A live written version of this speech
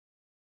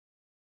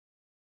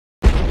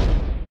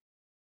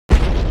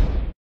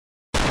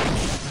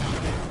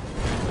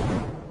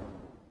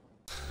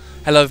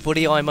Hello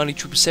everybody, I'm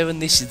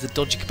only777, this is the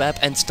Dodgy Kebab,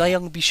 and today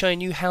I'm going to be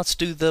showing you how to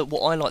do what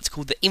I like to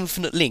call the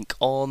infinite link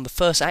on the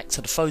first act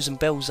of the Frozen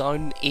Bell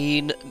Zone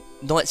in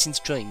Nights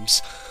into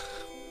Dreams.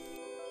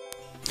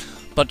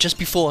 But just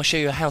before I show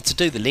you how to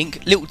do the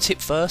link, little tip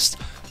first,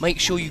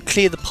 make sure you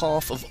clear the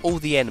path of all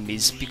the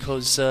enemies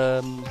because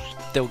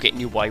they'll get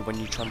in your way when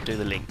you try and do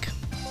the link.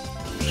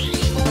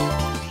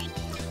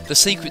 The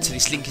secret to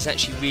this link is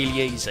actually really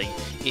easy.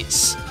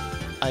 It's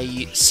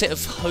a set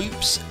of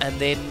hoops and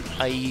then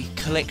a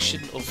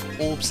collection of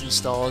orbs and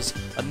stars,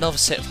 another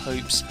set of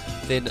hoops,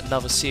 then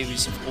another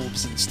series of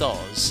orbs and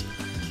stars,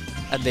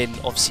 and then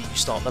obviously you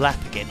start the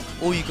lap again.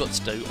 All you got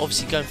to do,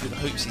 obviously going through the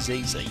hoops is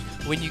easy.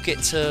 When you get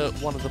to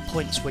one of the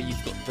points where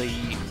you've got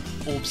the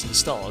orbs and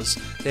stars,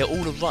 they're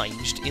all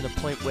arranged in a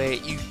point where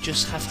you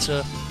just have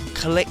to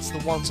collect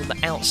the ones on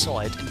the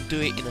outside and do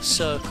it in a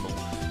circle.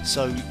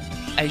 So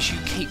as you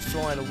keep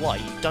flying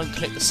away, don't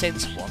collect the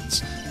centre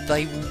ones,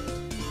 they will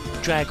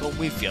drag on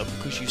with you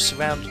because you've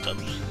surrounded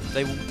them.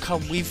 They will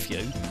come with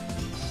you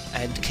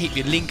and keep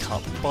your link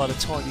up by the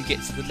time you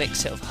get to the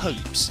next set of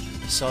hoops.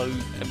 So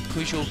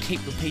because you'll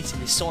keep repeating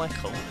this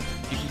cycle,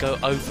 you can go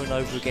over and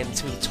over again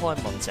until the time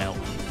runs out.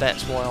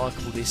 That's why I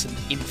call this an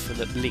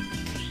infinite link.